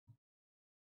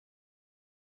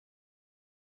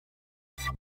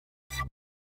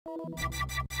よ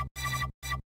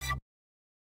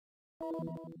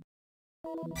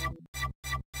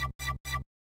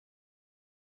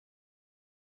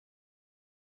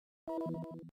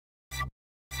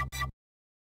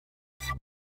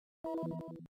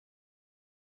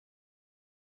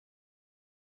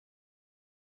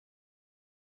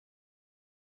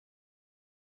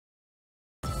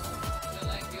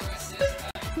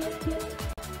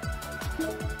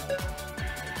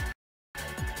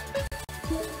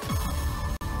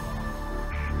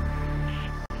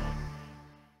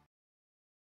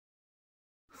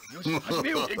し、始め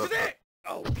よう。行くぜ。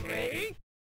オッケー。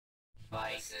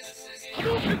波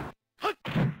動拳。はっ。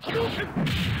波動拳。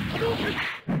波動拳。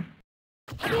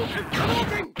波動拳。波動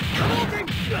拳。波動拳。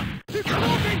波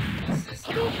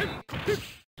動拳。波動拳。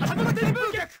竜巻旋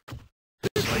風脚。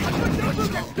竜巻旋風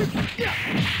脚。いや。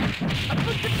竜巻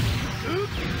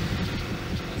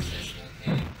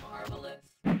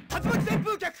旋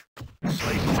風脚。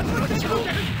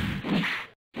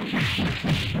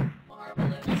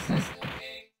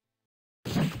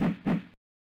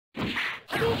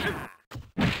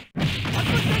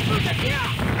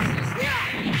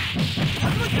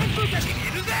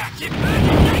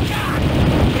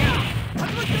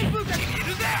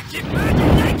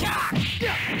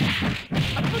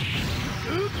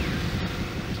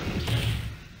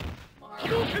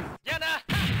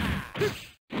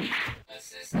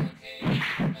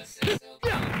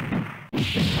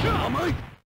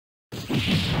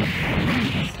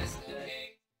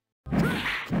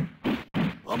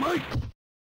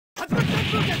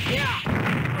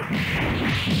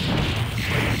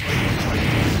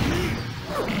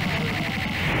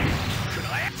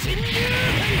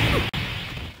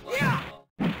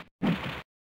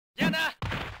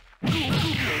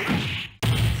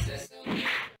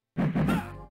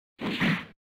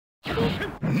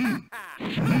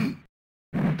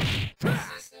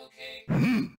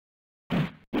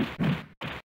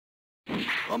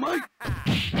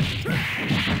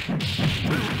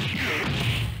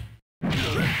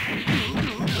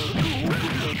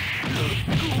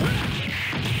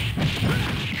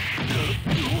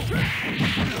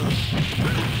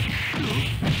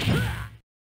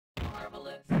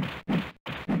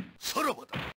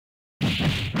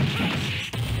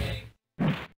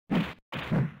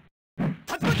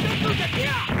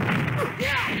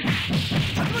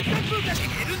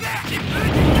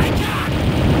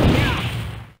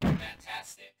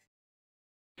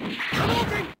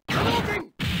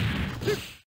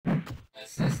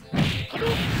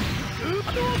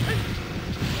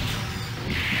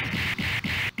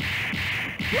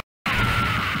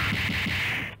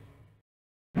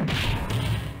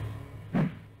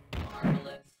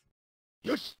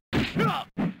よし。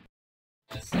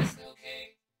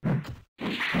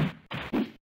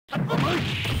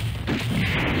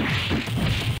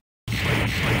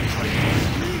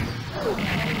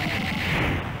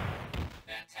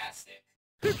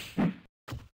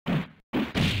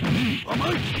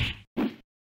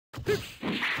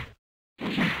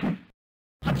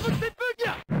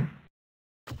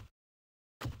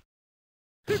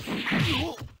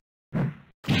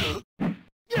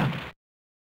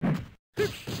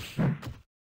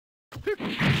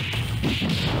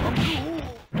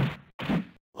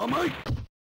甘い。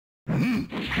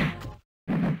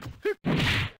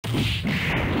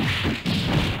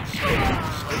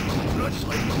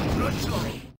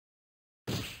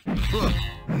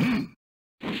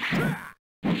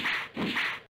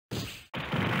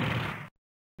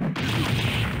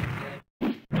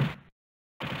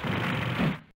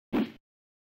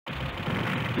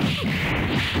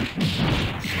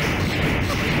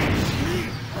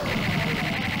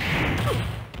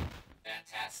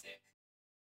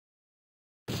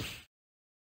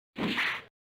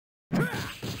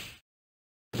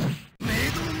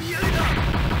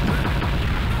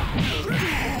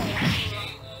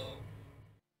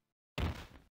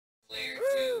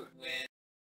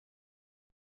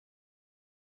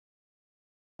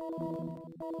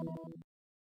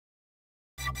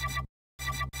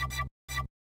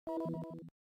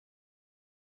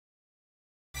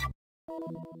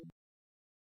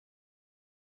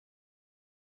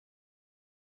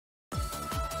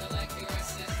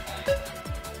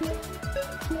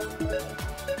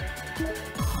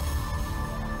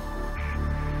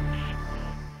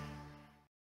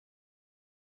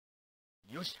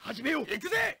よし、始めよう。行く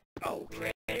ぜ。オッ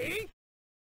ケー。竜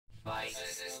巻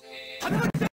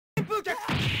旋風脚。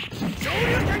昇竜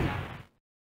拳。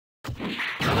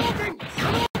波動拳。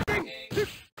波動拳。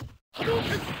波動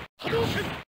拳。波動拳。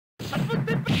竜巻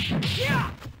旋風。い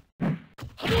や。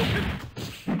波動拳。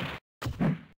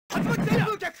竜巻旋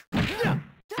風脚。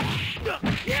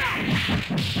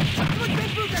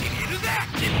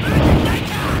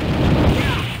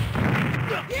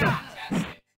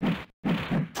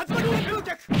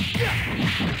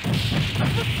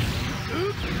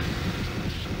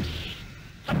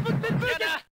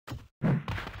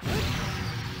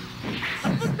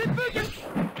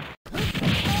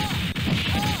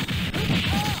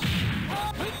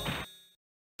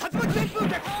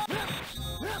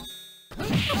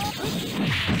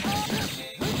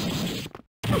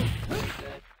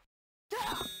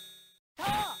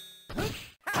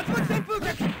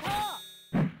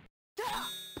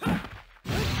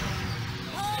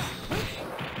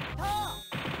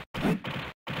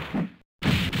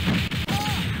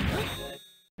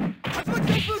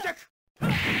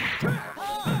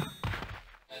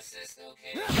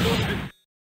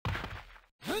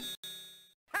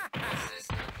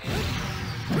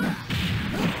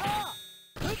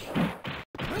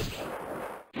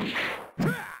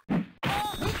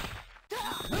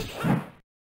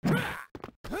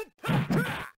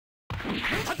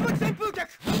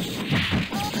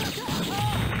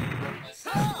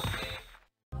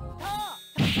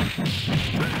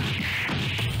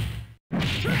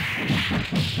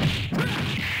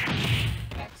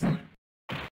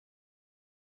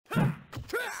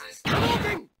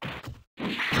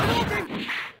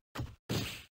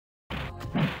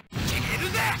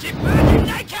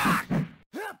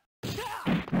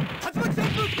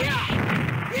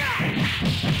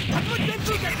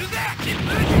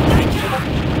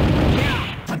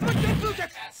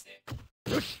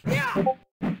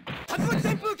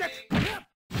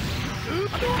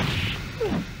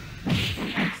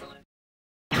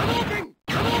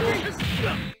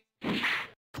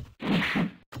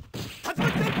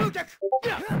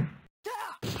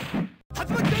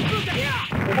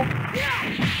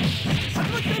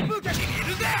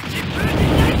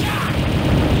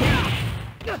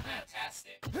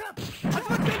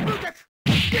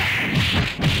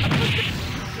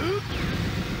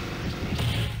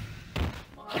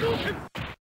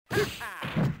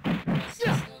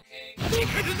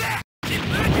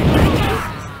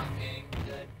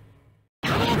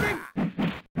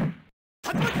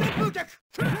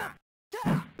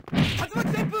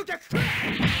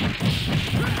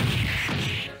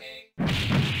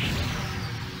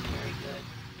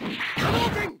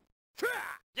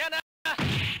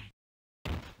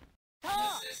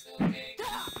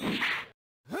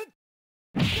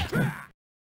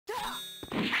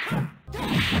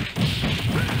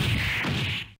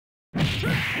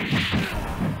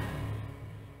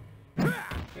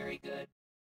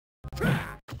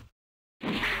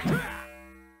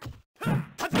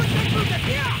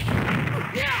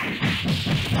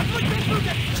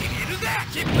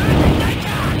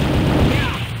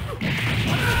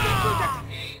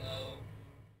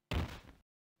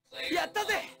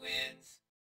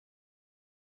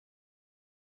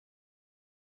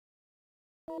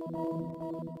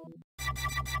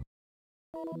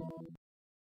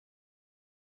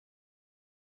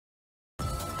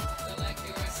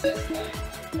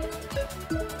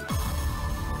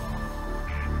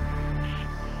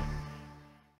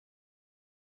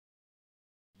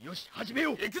よし、始め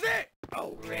よう。行くぜ。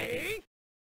オーケー。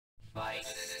竜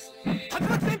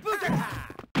巻旋風脚。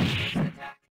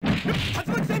竜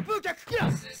巻旋風脚。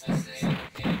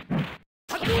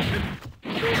波動拳。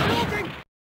波動拳。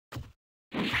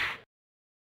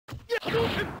波動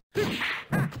拳。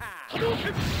波動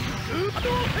拳。波動拳。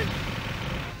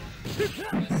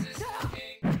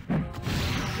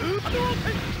波動拳。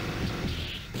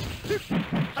竜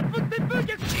巻旋風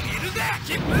脚。ちぎるぜ。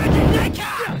疾風陣内か。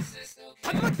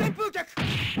竜巻旋風脚。竜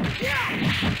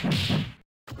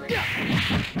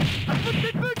巻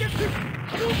旋風脚。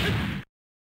波動拳。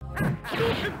波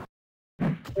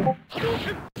動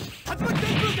拳。波動拳。竜巻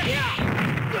旋風脚。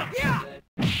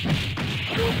波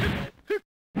動拳。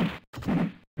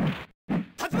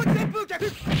竜巻旋風脚。竜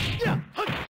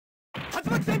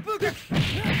巻旋風脚。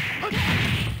波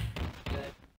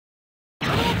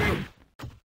動拳。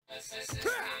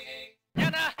や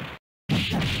な。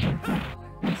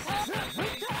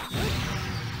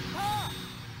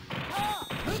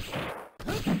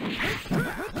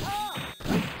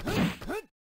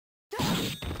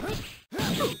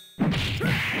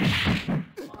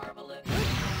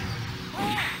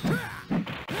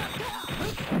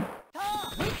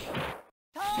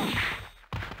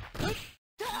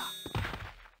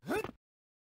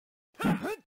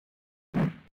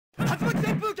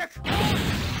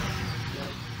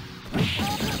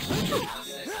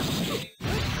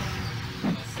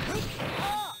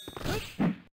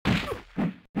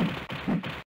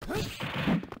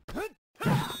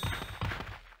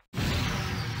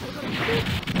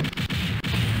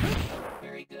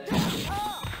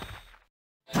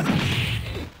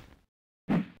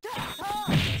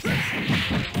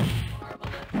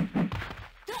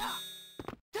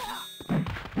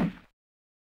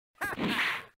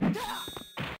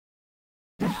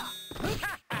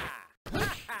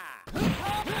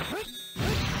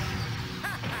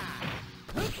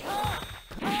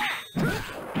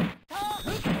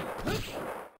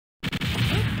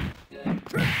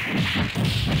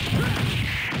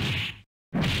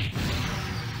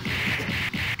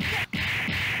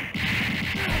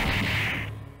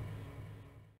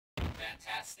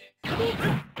波動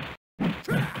拳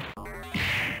竜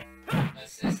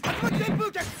巻旋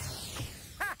風脚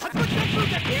竜巻旋風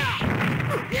脚いや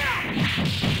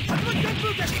竜巻旋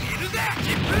風脚いるぜ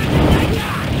疾風陣隊か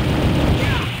い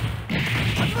や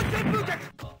竜巻旋風脚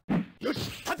よし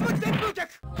竜巻旋風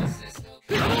脚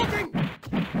波動拳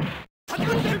竜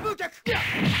巻旋風脚いや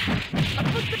竜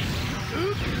巻旋波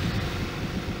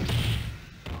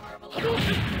動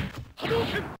拳波動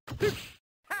拳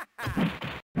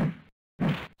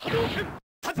波動拳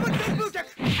竜巻旋風脚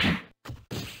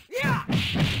いや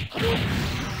波動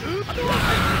波動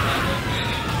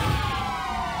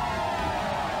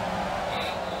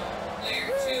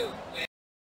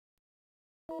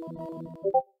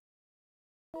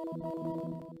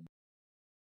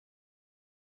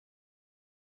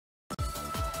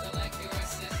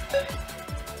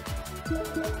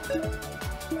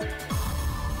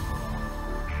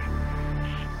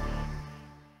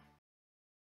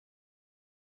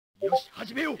よし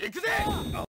始めよう行くぜ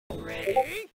竜巻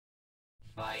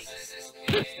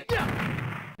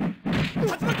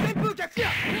旋風脚竜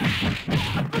巻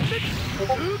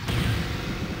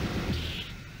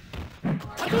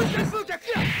旋風脚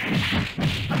竜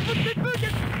巻旋風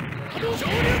脚昇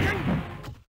竜拳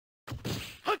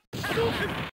はっ波動拳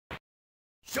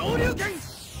昇竜拳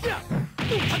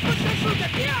竜巻旋風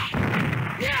脚竜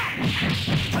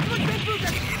巻旋風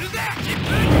脚いるぜ疾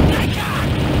風陣隊か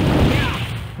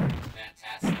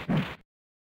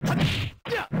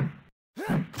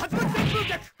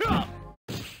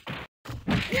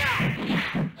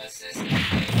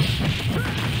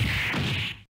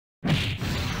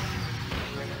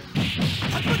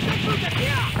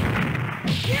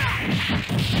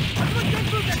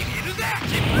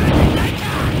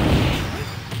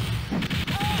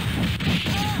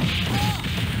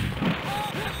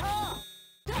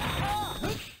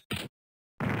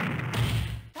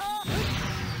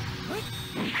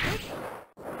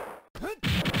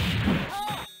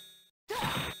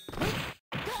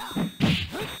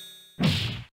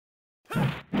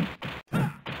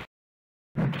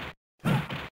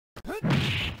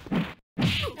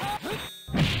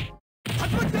竜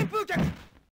巻旋風脚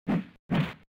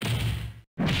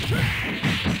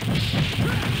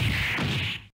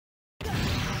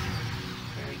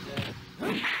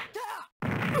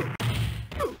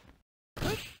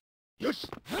よし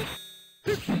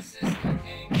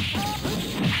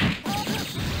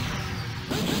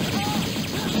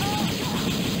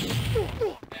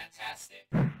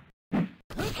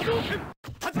波動拳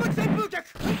竜巻旋風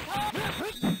脚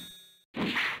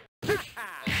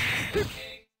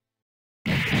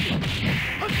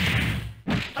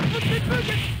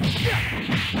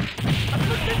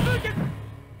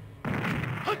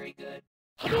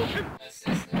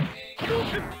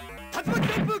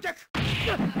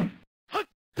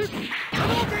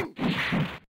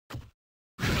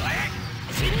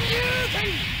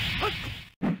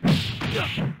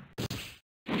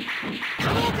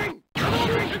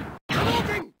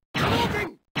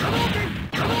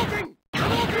波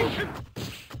動拳